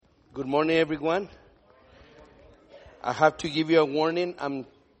Good morning, everyone. I have to give you a warning. I'm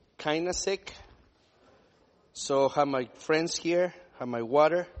kind of sick. So I have my friends here, have my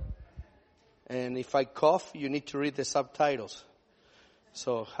water. And if I cough, you need to read the subtitles.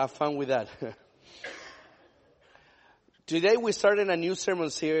 So have fun with that. Today we started a new sermon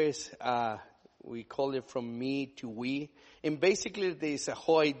series. We call it From Me to We. And basically there's a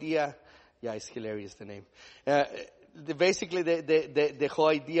whole idea. Yeah, it's hilarious, the name. Basically the whole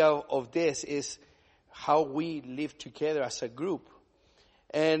idea of this is how we live together as a group.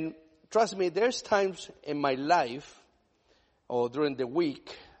 And trust me, there's times in my life or during the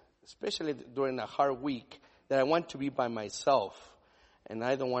week, especially during a hard week, that I want to be by myself and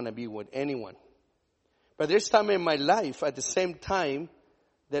I don't want to be with anyone. But there's time in my life at the same time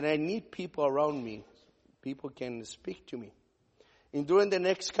that I need people around me. People can speak to me. And during the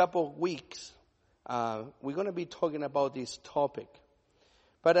next couple of weeks, we're going to be talking about this topic.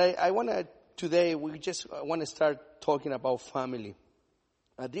 But today we just want to start talking about family.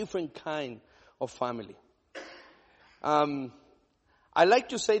 A different kind of family. I like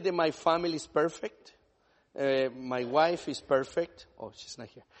to say that my family is perfect. My wife is perfect. Oh, she's not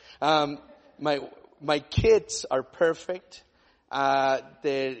here. My kids are perfect.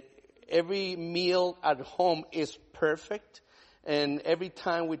 Every meal at home is perfect. And every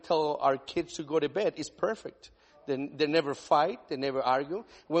time we tell our kids to go to bed, it's perfect. They never fight. They never argue.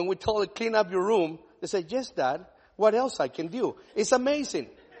 When we tell them, clean up your room, they say, yes, Dad. What else I can do? It's amazing.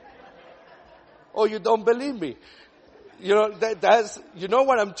 Oh, you don't believe me? You know, you know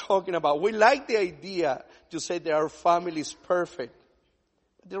what I'm talking about. We like the idea to say that our family is perfect.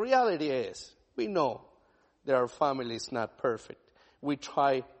 The reality is, we know that our family is not perfect. We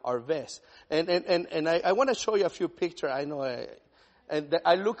try our best. And I want to show you a few pictures. I know, I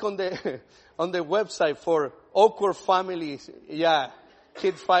look on the website for awkward families. Yeah.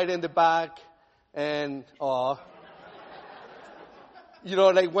 Kids fight in the back and, you know,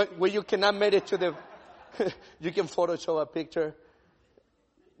 like when you cannot make it to you can Photoshop a picture.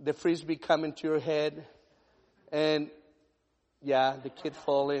 The frisbee coming to your head and yeah, the kid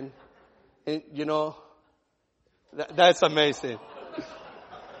falling and you know, that's amazing.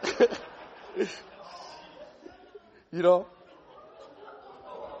 You know,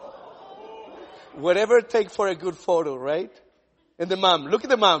 whatever it takes for a good photo, right? And the mom, look at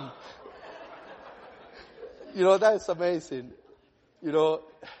the mom. You know, that's amazing. You know,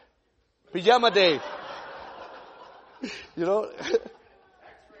 pajama day. You know,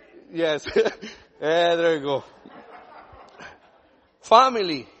 yes. Yeah, there you go.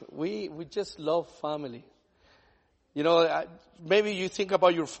 Family. We just love family. You know, maybe you think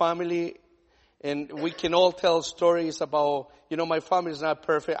about your family and we can all tell stories about, you know, my family is not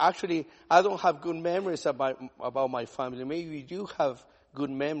perfect. Actually, I don't have good memories about my family. Maybe you do have good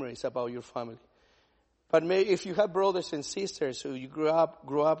memories about your family. But maybe if you have brothers and sisters who you grew up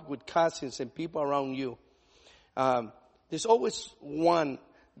with cousins and people around you, there's always one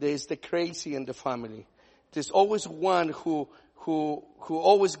that is the crazy in the family. There's always one who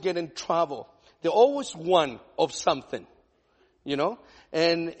always get in trouble. They're always one of something, you know.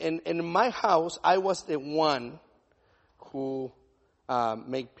 And in my house, I was the one who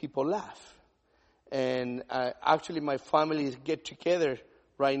make people laugh. And actually, my family get together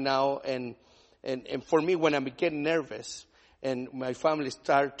right now. And for me, when I'm getting nervous and my family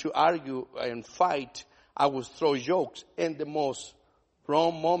start to argue and fight, I will throw jokes in the most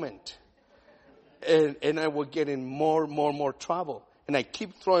wrong moment. And I will get in more trouble. And I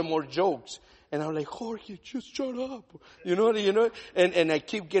keep throwing more jokes. And I'm like, Jorge, just shut up. You know, and I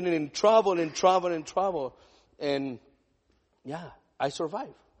keep getting in trouble. And yeah, I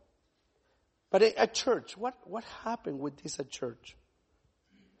survive. But at church, what happened with this at church?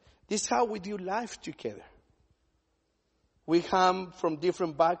 This is how we do life together. We come from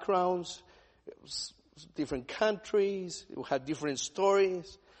different backgrounds, different countries, we have different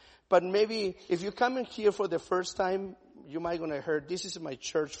stories. But maybe if you come in here for the first time, you might gonna hear, this is my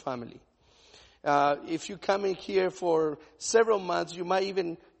church family. If you come in here for several months, you might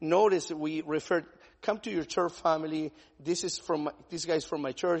even notice we refer, come to your church family. This guy's from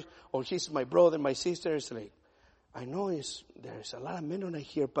my church, or he's my brother, my sister. It's like, I know there's a lot of Mennonite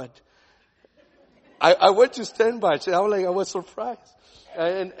here, but I went to standby. I was surprised.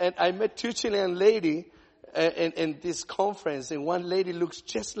 And I met two Chilean lady in this conference, and one lady looks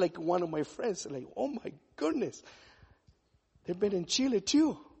just like one of my friends. Like, oh my goodness. They've been in Chile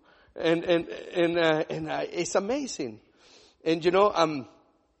too. And it's amazing. And you know,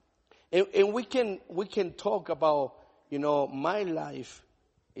 and we can talk about, you know, my life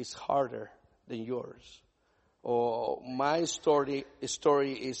is harder than yours. or my story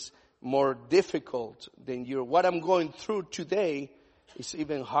is more difficult than yours. What I'm going through today is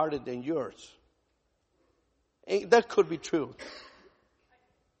even harder than yours. And that could be true.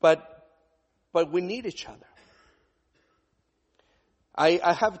 But we need each other.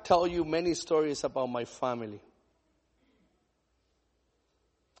 I have told you many stories about my family.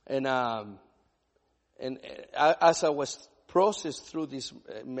 And as I was processed through this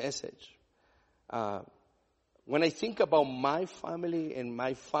message, when I think about my family and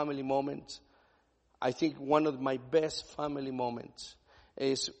my family moments, I think one of my best family moments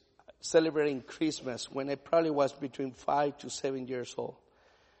is celebrating Christmas when I probably was between 5 to 7 years old.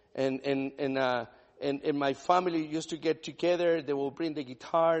 And my family used to get together. They will bring the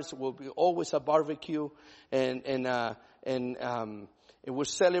guitars. There will be always a barbecue, and it will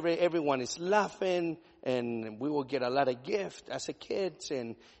celebrate. Everyone is laughing, and we will get a lot of gifts as a kids,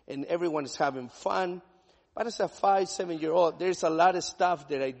 and everyone is having fun. But as a 5, 7-year-old, there's a lot of stuff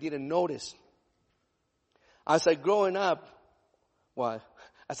that I didn't notice. As I growing up,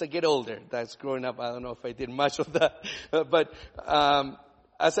 as I get older, that's growing up. I don't know if I did much of that, but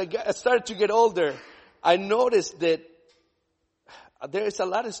as I started to get older, I noticed that there is a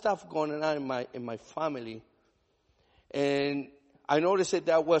lot of stuff going on in my family, and I noticed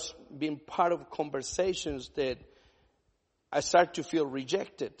that was being part of conversations that I started to feel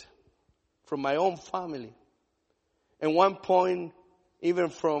rejected from my own family. At one point, even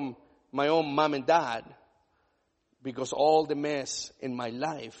from my own mom and dad, because all the mess in my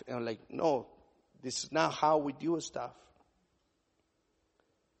life, and I'm like, no, this is not how we do stuff.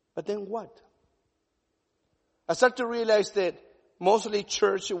 But then what? I started to realize that mostly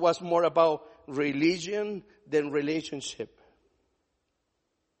church was more about religion than relationship.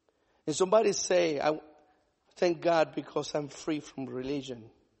 And somebody say, I thank God because I'm free from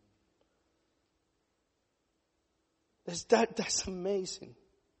religion. That's amazing.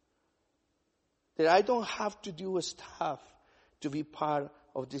 That I don't have to do stuff to be part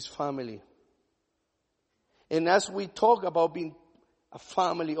of this family. And as we talk about being a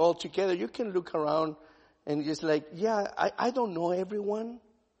family all together, you can look around and just like, yeah, I don't know everyone.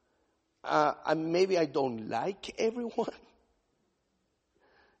 Maybe I don't like everyone.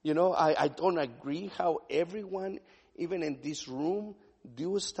 You know, I don't agree how everyone, even in this room,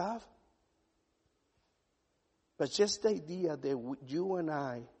 do stuff. But just the idea that you and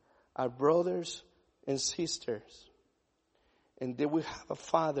I are brothers and sisters, and that we have a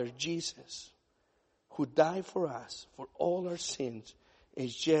Father, Jesus, who died for us, for all our sins,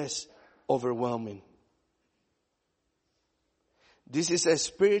 is just overwhelming. This is a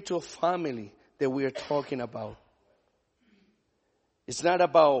spiritual family that we are talking about. It's not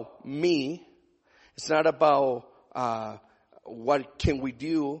about me. It's not about what can we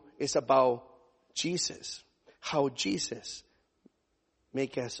do. It's about Jesus. How Jesus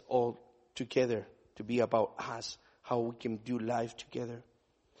make us all together to be about us. How we can do life together.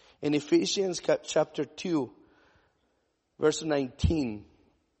 In Ephesians chapter 2, verse 19.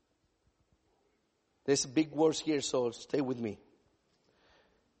 There's big words here, so stay with me.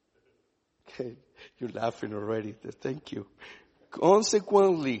 Okay, you're laughing already. Thank you.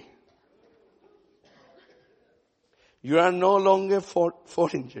 Consequently, you are no longer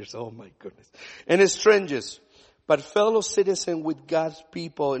foreigners. Oh my goodness. And strangers, but fellow citizens with God's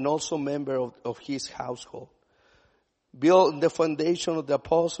people and also member of his household. Build on the foundation of the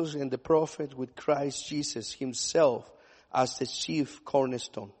apostles and the prophets with Christ Jesus himself as the chief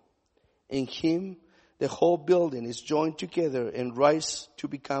cornerstone. In him, the whole building is joined together and rise to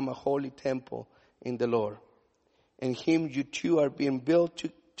become a holy temple in the Lord. In him you two are being built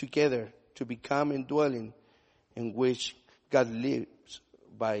together to become a dwelling in which God lives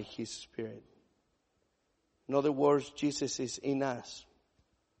by his Spirit. In other words, Jesus is in us.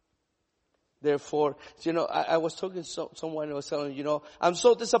 Therefore, you know, I was talking to someone who was telling, you know, I'm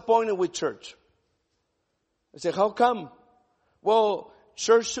so disappointed with church. I said, how come? Well,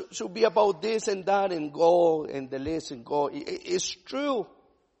 church should be about this and that and go and the list and go. It's true.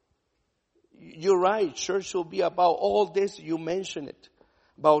 You're right. Church should be about all this. You mentioned it.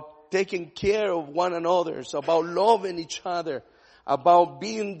 About taking care of one another. About loving each other. About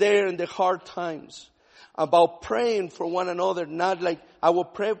being there in the hard times. About praying for one another. Not like, I will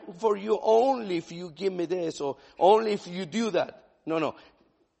pray for you only if you give me this or only if you do that. No.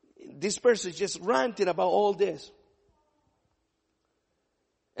 This person is just ranting about all this.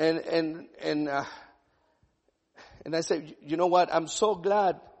 And I said, you know what? I'm so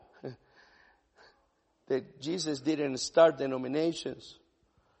glad that Jesus didn't start denominations.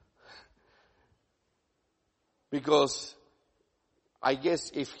 Because I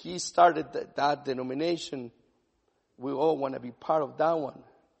guess if he started that denomination, we all want to be part of that one.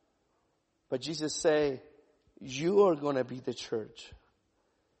 But Jesus say, you are going to be the church.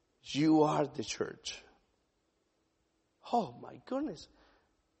 You are the church. Oh my goodness.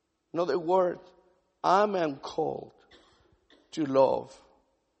 In other words, I am called to love,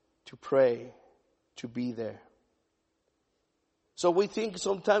 to pray, to be there. So we think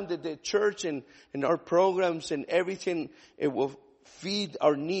sometimes that the church and our programs and everything, it will feed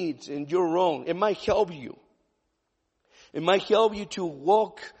our needs, and you're wrong. It might help you. It might help you to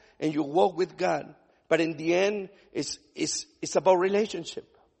walk, and you walk with God. But in the end, it's about relationship.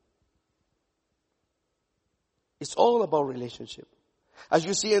 It's all about relationship. As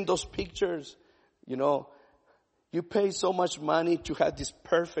you see in those pictures, you know, you pay so much money to have this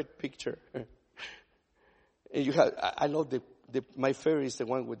perfect picture. And you have, I love my favorite is the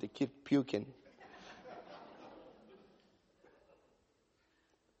one with the kid puking.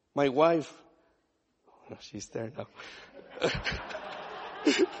 My wife, oh, she's there now.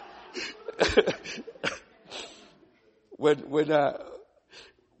 When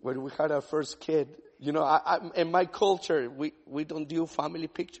we had our first kid, you know, in my culture, we don't do family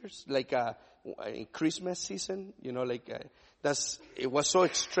pictures like in Christmas season. You know, like it was so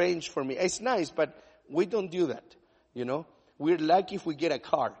strange for me. It's nice, but we don't do that. You know, we're lucky if we get a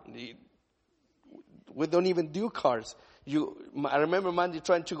car. We don't even do cars. I remember Mandy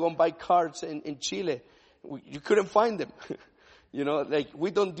trying to go and buy cards in Chile. You couldn't find them. You know, like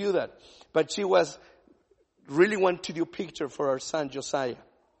we don't do that. But she really wanted to do a picture for our son Josiah.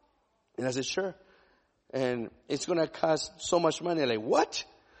 And I said, sure. And it's going to cost so much money. Like, what?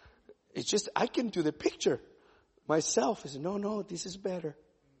 It's just, I can do the picture myself. I said, no, this is better.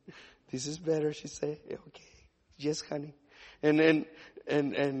 This is better, she said. Okay. Yes, honey.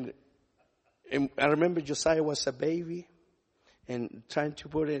 And I remember Josiah was a baby and trying to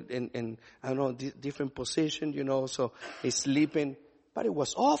put it in I don't know, different position, you know, so he's sleeping. But it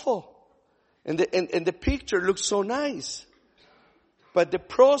was awful. And the picture looked so nice. But the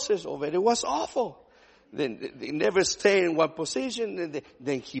process of it was awful. Then they never stay in one position.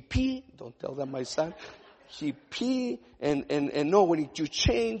 Then he pee. Don't tell that my son. He pee and no, when you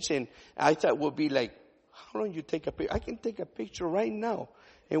change, and I thought it would be like, how long you take a picture? I can take a picture right now.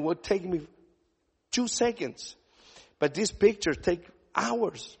 It will take me 2 seconds. But this picture take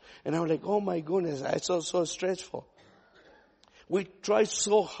hours. And I'm like, oh my goodness, it's so stressful. We try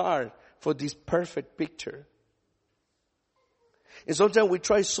so hard for this perfect picture. And sometimes we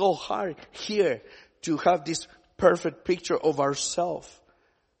try so hard here to have this perfect picture of ourselves.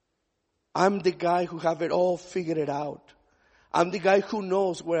 I'm the guy who have it all figured out. I'm the guy who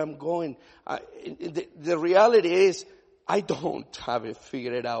knows where I'm going. The reality is, I don't have it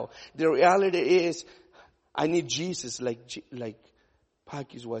figured out. The reality is, I need Jesus, like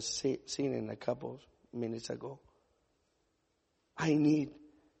Pakis was saying a couple minutes ago. I need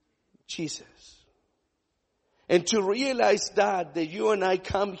Jesus. And to realize that you and I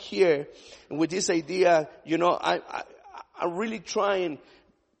come here with this idea, you know, I'm really trying,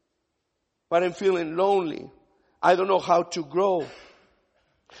 but I'm feeling lonely. I don't know how to grow.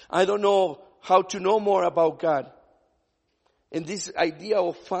 I don't know how to know more about God. And this idea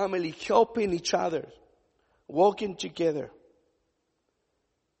of family, helping each other, walking together.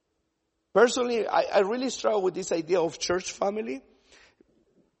 Personally, I really struggle with this idea of church family,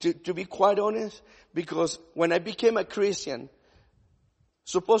 to be quite honest, because when I became a Christian,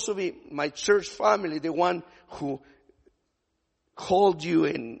 supposed to be my church family, the one who hold you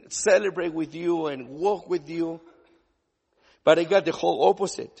and celebrate with you and walk with you. But I got the whole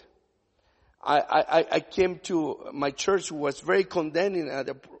opposite. I came to my church, who was very condemning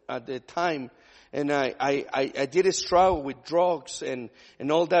at the time. And I did struggle with drugs and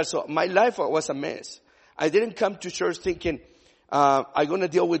all that. So my life was a mess. I didn't come to church thinking, I'm going to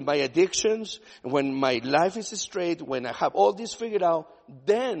deal with my addictions. And when my life is straight, when I have all this figured out,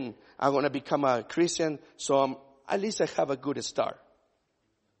 then I'm going to become a Christian. So at least I have a good start.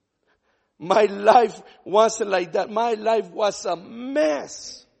 My life wasn't like that. My life was a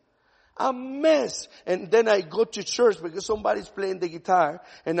mess. A mess. And then I go to church because somebody's playing the guitar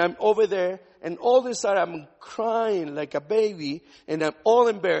and I'm over there and all of a sudden I'm crying like a baby and I'm all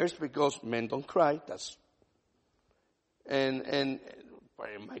embarrassed because men don't cry. And in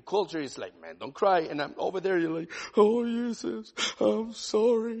my culture it's like, men don't cry. And I'm over there, you're like, oh Jesus, I'm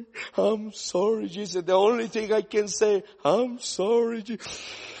sorry, Jesus. The only thing I can say, I'm sorry, Jesus.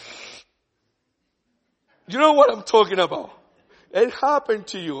 You know what I'm talking about? It happened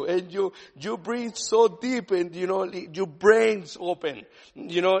to you and you breathe so deep and you know, your brain's open,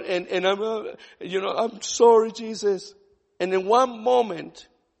 you know, and I'm sorry, Jesus. And in one moment,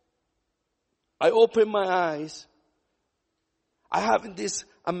 I open my eyes I have this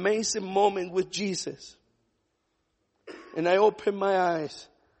amazing moment with Jesus. And I opened my eyes.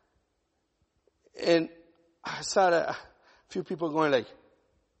 And I saw a few people going like,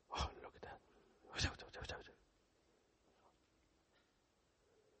 oh, look at that.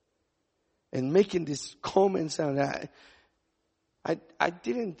 And making these comments. And I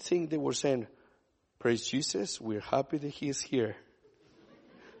didn't think they were saying, praise Jesus, we're happy that he is here.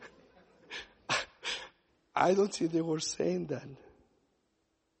 I don't think they were saying that.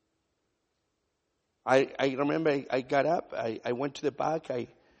 I remember I got up, I went to the back, I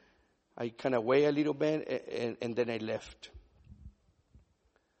kind of waited a little bit, and then I left.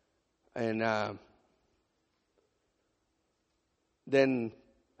 And then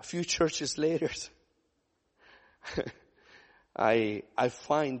a few churches later, I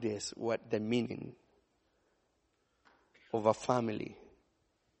find this, what the meaning of a family.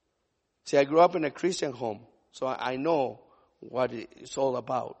 See, I grew up in a Christian home, so I know what it's all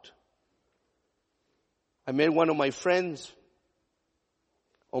about. I met one of my friends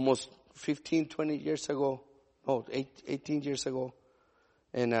almost 15, 20 years ago, 18 years ago.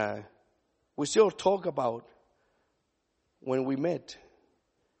 And we still talk about when we met.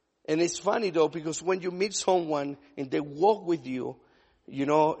 And it's funny though, because when you meet someone and they walk with you, you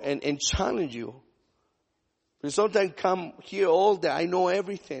know, and challenge you. You sometimes come here all day, I know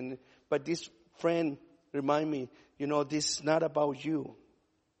everything, but this friend remind me, you know, this is not about you.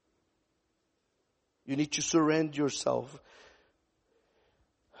 You need to surrender yourself.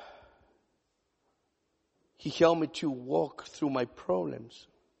 He helped me to walk through my problems.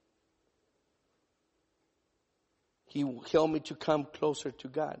 He helped me to come closer to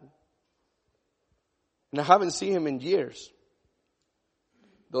God. And I haven't seen him in years.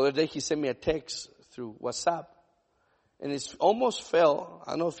 The other day he sent me a text through WhatsApp. And it's almost felt,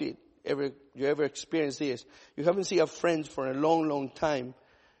 I don't know if you ever experienced this. You haven't seen a friend for a long, long time.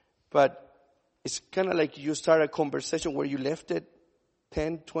 But it's kind of like you start a conversation where you left it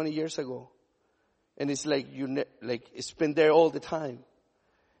 10, 20 years ago. And it's like it's been there all the time.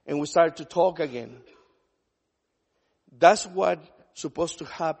 And we start to talk again. That's what's supposed to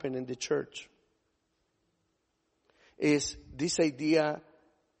happen in the church. Is this idea,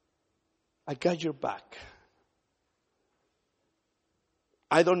 I got your back.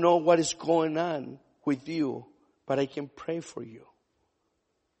 I don't know what is going on with you, but I can pray for you.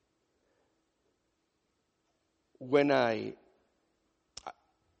 When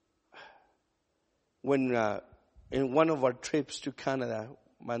in one of our trips to Canada,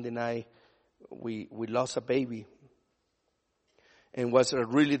 Mandy and I, we lost a baby. And it was a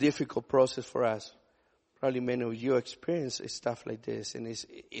really difficult process for us. Probably many of you experience stuff like this. And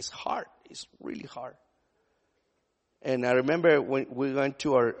it's hard. It's really hard. And I remember when we went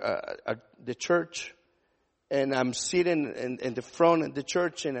to the church, and I'm sitting in the front of the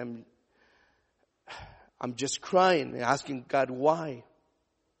church, and I'm just crying and asking God why.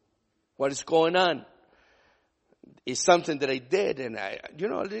 What is going on? It's something that I did, and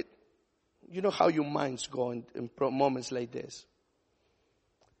you know how your minds go in moments like this.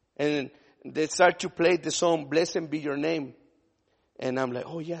 And they start to play the song, Blessed Be Your Name. And I'm like,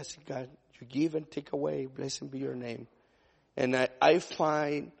 oh yes, God, you give and take away, blessed be your name. And I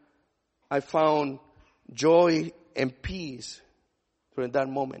found joy and peace during that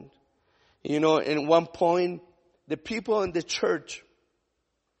moment. You know, in one point, the people in the church,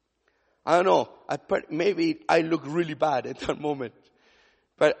 I don't know, maybe I look really bad at that moment.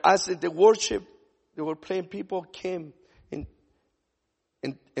 But as in the worship, they were playing, people came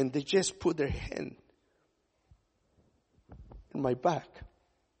and they just put their hand in my back.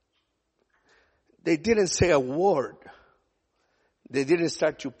 They didn't say a word. They didn't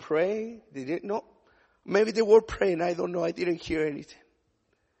start to pray. They didn't know. Maybe they were praying. I don't know. I didn't hear anything.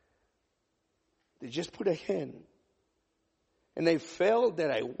 They just put a hand. And I felt that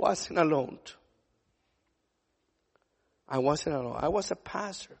I wasn't alone. I wasn't alone. I was a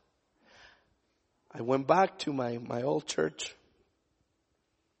pastor. I went back to my old church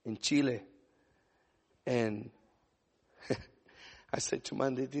in Chile. And I said to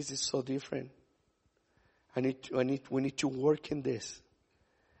Mandy, this is so different. We need to work in this.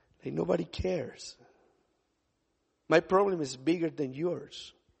 Like nobody cares. My problem is bigger than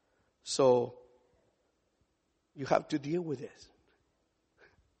yours. So you have to deal with this.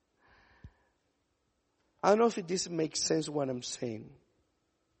 I don't know if this makes sense what I'm saying.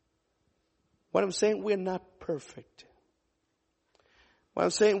 What I'm saying, we're not perfect. What I'm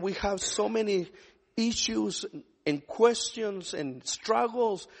saying, we have so many issues and questions and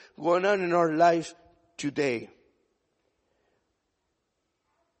struggles going on in our life today.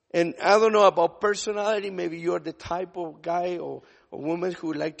 And I don't know about personality. Maybe you're the type of guy or woman who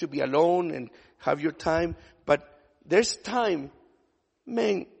would like to be alone and have your time. But there's time,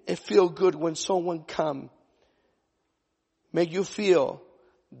 man, it feels good when someone come, make you feel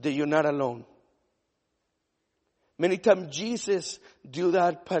that you're not alone. Many times Jesus do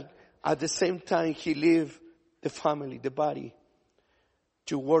that, but at the same time he leave the family, the body,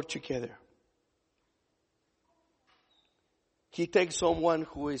 to work together. He takes someone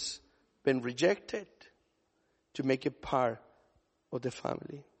who has been rejected to make it part of the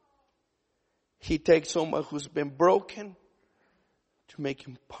family. He takes someone who's been broken to make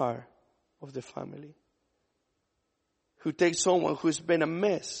him part of the family. Who takes someone who's been a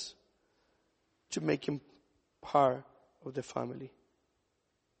mess to make him part of the family.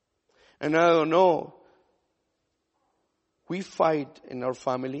 And I don't know, we fight in our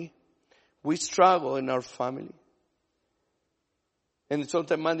family. We struggle in our family. And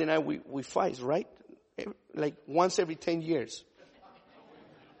sometimes Monday night we fight, right? Like once every 10 years.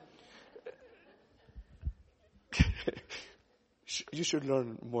 You should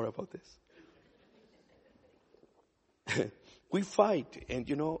learn more about this. We fight, and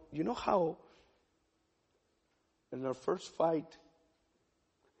you know how in our first fight,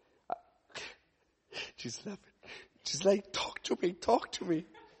 she's laughing. She's like, talk to me.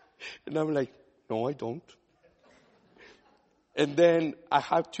 And I'm like, no, I don't. And then I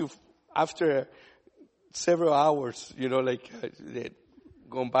have to, after several hours,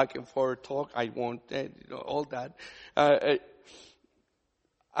 going back and forth, talk, I won't, all that.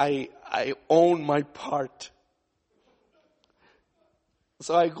 I own my part.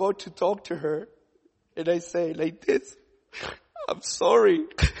 So I go to talk to her and I say like this, I'm sorry.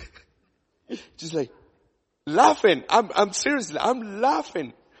 She's like laughing. I'm seriously, I'm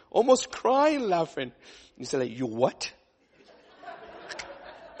laughing, almost crying laughing. You say like, you what?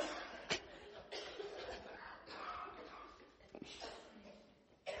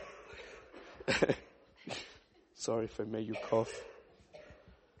 Sorry if I made you cough.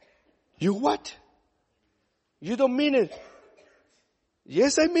 You what? You don't mean it.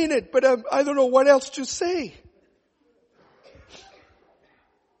 Yes, I mean it, but I don't know what else to say.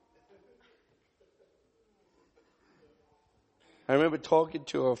 I remember talking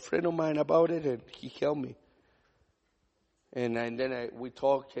to a friend of mine about it, and he helped me. And then we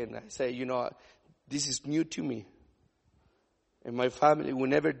talked, and I said, this is new to me. And my family, we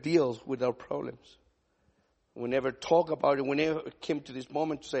never deal with our problems. We never talk about it. We never came to this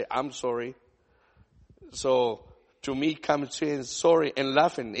moment to say, I'm sorry. So to me, coming saying sorry and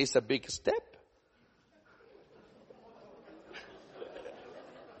laughing is a big step.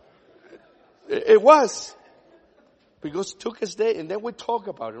 It was. Because it took us there, and then we talk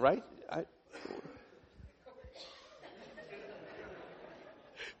about it, right?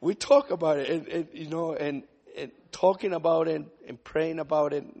 We talk about it, and talking about it and praying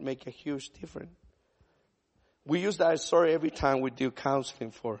about it make a huge difference. We use that story every time we do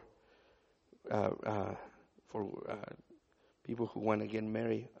counseling for people who want to get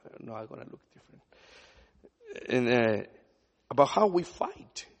married. No, I'm going to look different. And about how we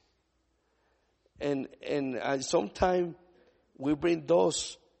fight. And sometimes we bring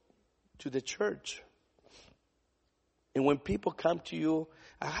those to the church. And when people come to you,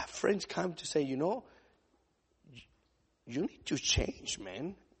 I have friends come to say, you need to change,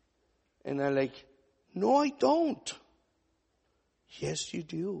 man. And I'm like, no, I don't. Yes, you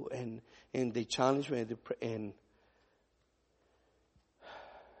do. And they challenge me, and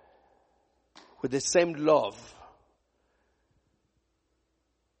with the same love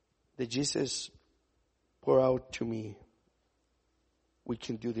that Jesus poured out to me, we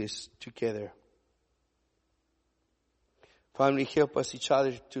can do this together. Family, help us each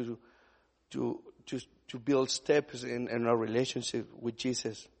other to build steps in our relationship with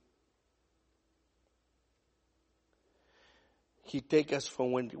Jesus. He takes us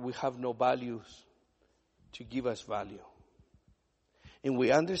from when we have no values to give us value. And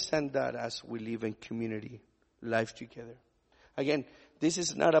we understand that as we live in community life together. Again, this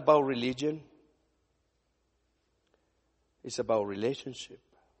is not about religion. It's about relationship.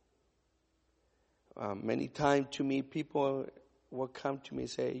 Many times to me, people will come to me and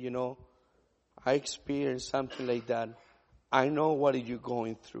say, I experienced something like that. I know what you're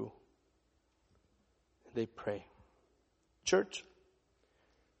going through. They pray. Church,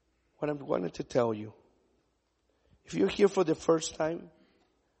 what I'm wanting to tell you, if you're here for the first time,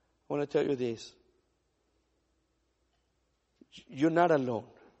 I want to tell you this. You're not alone.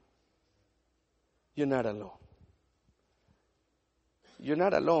 You're not alone. You're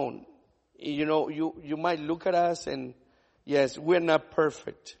not alone. You might look at us and, yes, we're not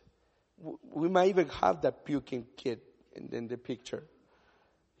perfect. we might even have that puking kid in the picture.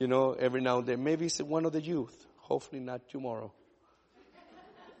 You know, every now and then. Maybe it's one of the youth. Hopefully not tomorrow.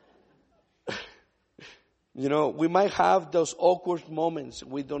 You know, we might have those awkward moments.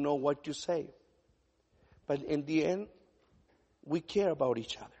 We don't know what to say. But in the end, we care about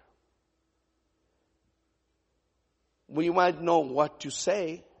each other. We might know what to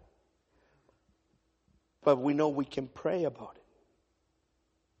say, but we know we can pray about it.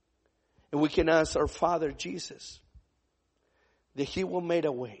 And we can ask our Father Jesus that He will make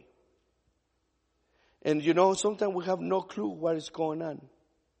a way. And you know, sometimes we have no clue what is going on.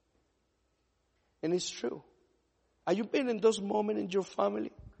 And it's true. Have you been in those moments in your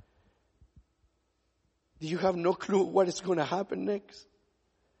family? Do you have no clue what is going to happen next?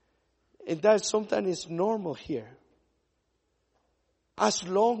 And that sometimes is normal here. As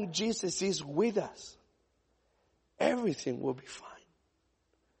long as Jesus is with us, everything will be fine.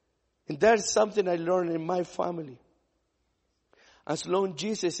 And that is something I learned in my family. As long as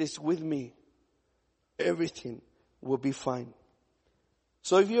Jesus is with me, everything will be fine.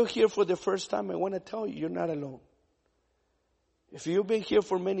 So if you're here for the first time, I want to tell you, you're not alone. If you've been here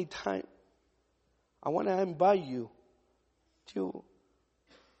for many times, I want to invite you to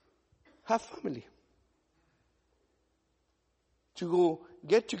have family. To go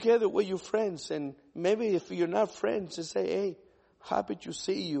get together with your friends. And maybe if you're not friends, to say, hey, happy to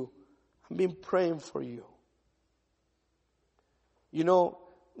see you. I've been praying for you. You know,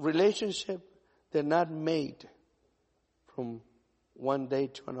 relationships, they're not made from one day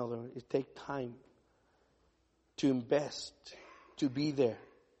to another. It takes time to invest, to be there.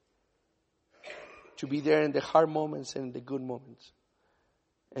 To be there in the hard moments and the good moments.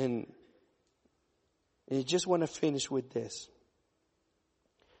 And I just want to finish with this.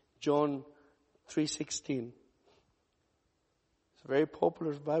 John 3:16. It's a very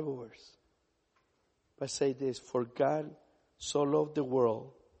popular Bible verse. But say this, for God so loved the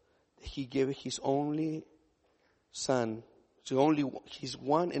world that He gave His only Son, His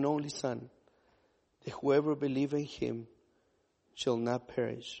one and only Son, that whoever believes in Him shall not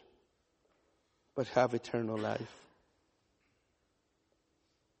perish, but have eternal life.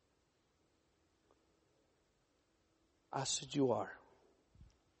 As you are,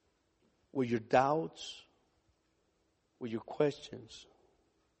 with your doubts, with your questions.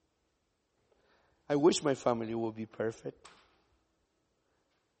 I wish my family would be perfect.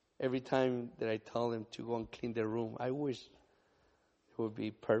 Every time that I tell them to go and clean their room, I wish it would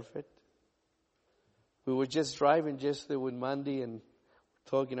be perfect. We were just driving yesterday with Mandy and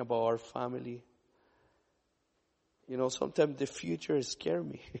talking about our family. You know, sometimes the future scares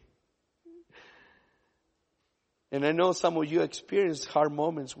me. And I know some of you experience hard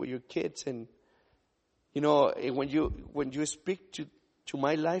moments with your kids, and you know, when you speak to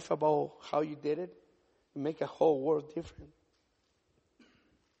my life about how you did it, you make a whole world different.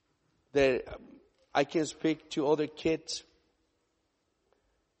 That I can speak to other kids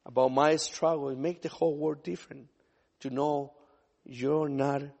about my struggle and make the whole world different. To know you're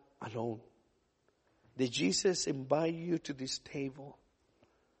not alone. That Jesus invite you to this table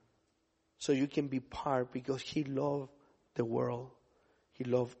so you can be part, because He loved the world. He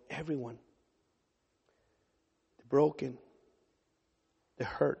loved everyone. The broken, the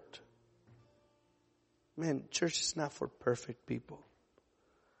hurt. Man, church is not for perfect people.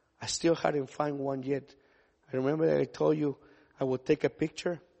 I still hadn't found one yet. I remember that I told you I would take a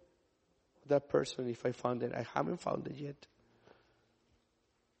picture of that person if I found it. I haven't found it yet.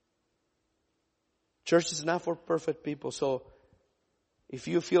 Church is not for perfect people. So if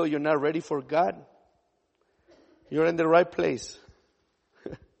you feel you're not ready for God, you're in the right place.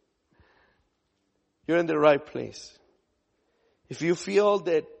 You're in the right place. If you feel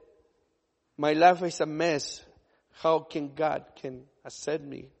that my life is a mess, how can God accept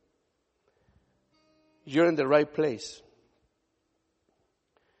me? You're in the right place.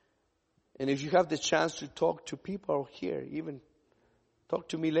 And if you have the chance to talk to people here, even talk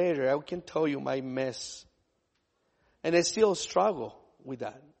to me later, I can tell you my mess. And I still struggle with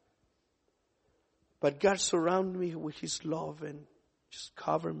that. But God surrounded me with His love and just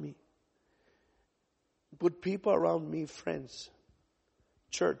cover me. Put people around me, friends,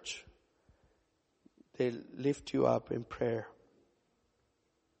 church. They lift you up in prayer.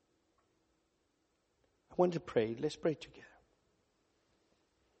 I want to pray. Let's pray together.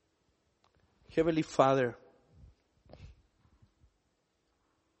 Heavenly Father,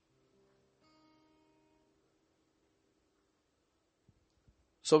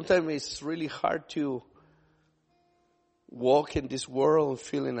 sometimes it's really hard to walk in this world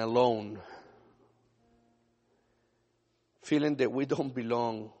feeling alone. Feeling that we don't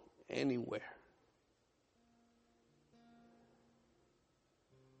belong anywhere.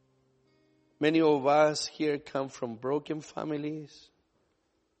 Many of us here come from broken families.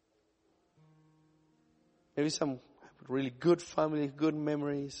 Maybe some really good families, good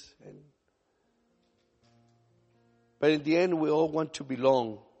memories. But in the end, we all want to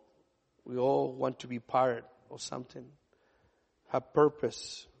belong. We all want to be part of something, have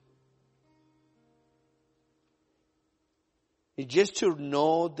purpose. It's just to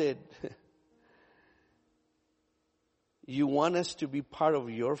know that you want us to be part of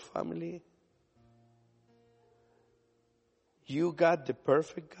your family. You got the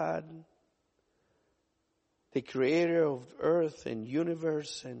perfect God, the creator of earth and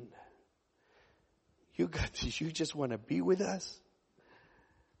universe, and you just want to be with us.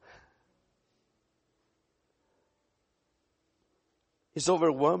 It's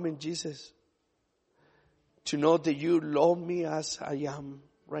overwhelming, Jesus, to know that you love me as I am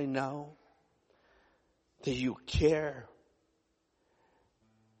right now, that you care,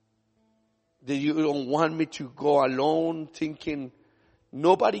 that you don't want me to go alone thinking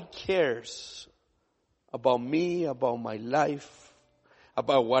nobody cares about me, about my life,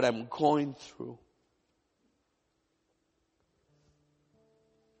 about what I'm going through.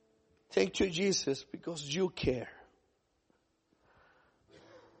 Thank you, Jesus, because you care.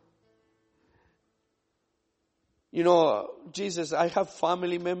 You know, Jesus, I have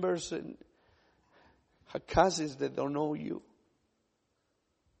family members and cousins that don't know you.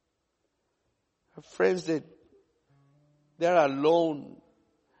 I have friends that they're alone.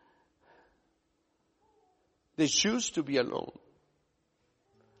 They choose to be alone.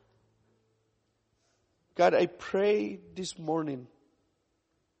 God, I pray this morning,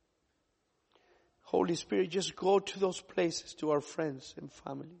 Holy Spirit, just go to those places, to our friends and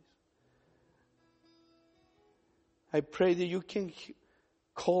families. I pray that you can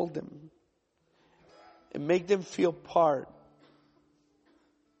call them and make them feel part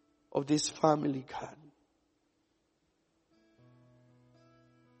of this family, God.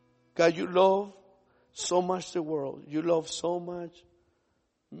 God, you love so much the world. You love so much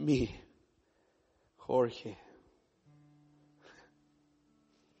me, Jorge.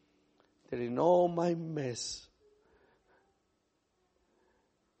 That in all my mess,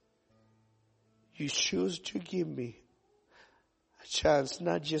 you choose to give me a chance,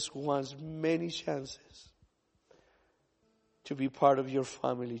 not just once, many chances to be part of your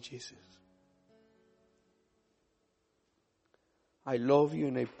family, Jesus. I love you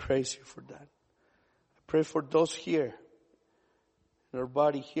and I praise you for that. I pray for those here, in our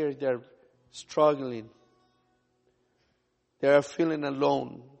body here, they're struggling. They are feeling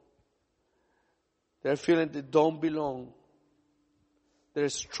alone. They're feeling they don't belong. They're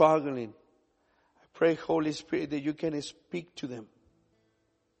struggling. I pray, Holy Spirit, that you can speak to them.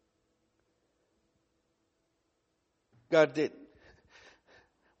 God, that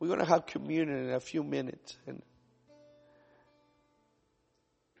we're going to have communion in a few minutes, and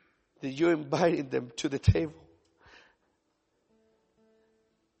that you're inviting them to the table.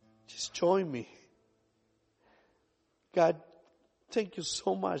 Just join me. God, thank you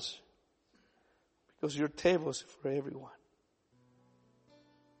so much, because your table is for everyone.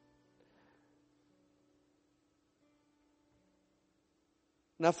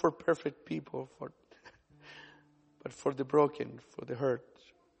 Not for perfect people, but for the broken, for the hurt.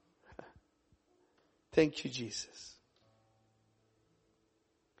 Thank you, Jesus.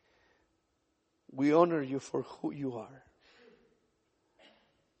 We honor you for who you are.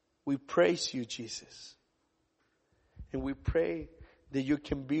 We praise you, Jesus. And we pray that you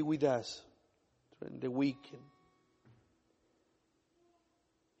can be with us during the weekend.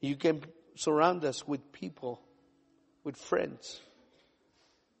 You can surround us with people, with friends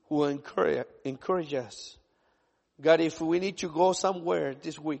who will encourage us. God, if we need to go somewhere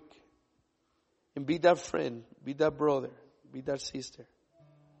this week and be that friend, be that brother, be that sister,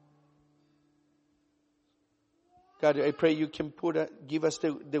 God, I pray you can give us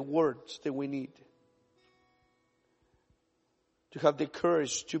the words that we need to have the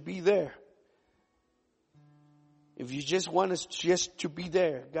courage to be there. If you just want us just to be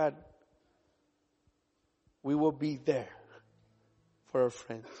there, God, we will be there for our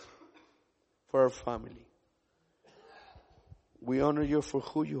friends, for our family. We honor you for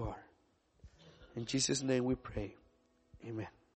who you are. In Jesus' name we pray. Amen.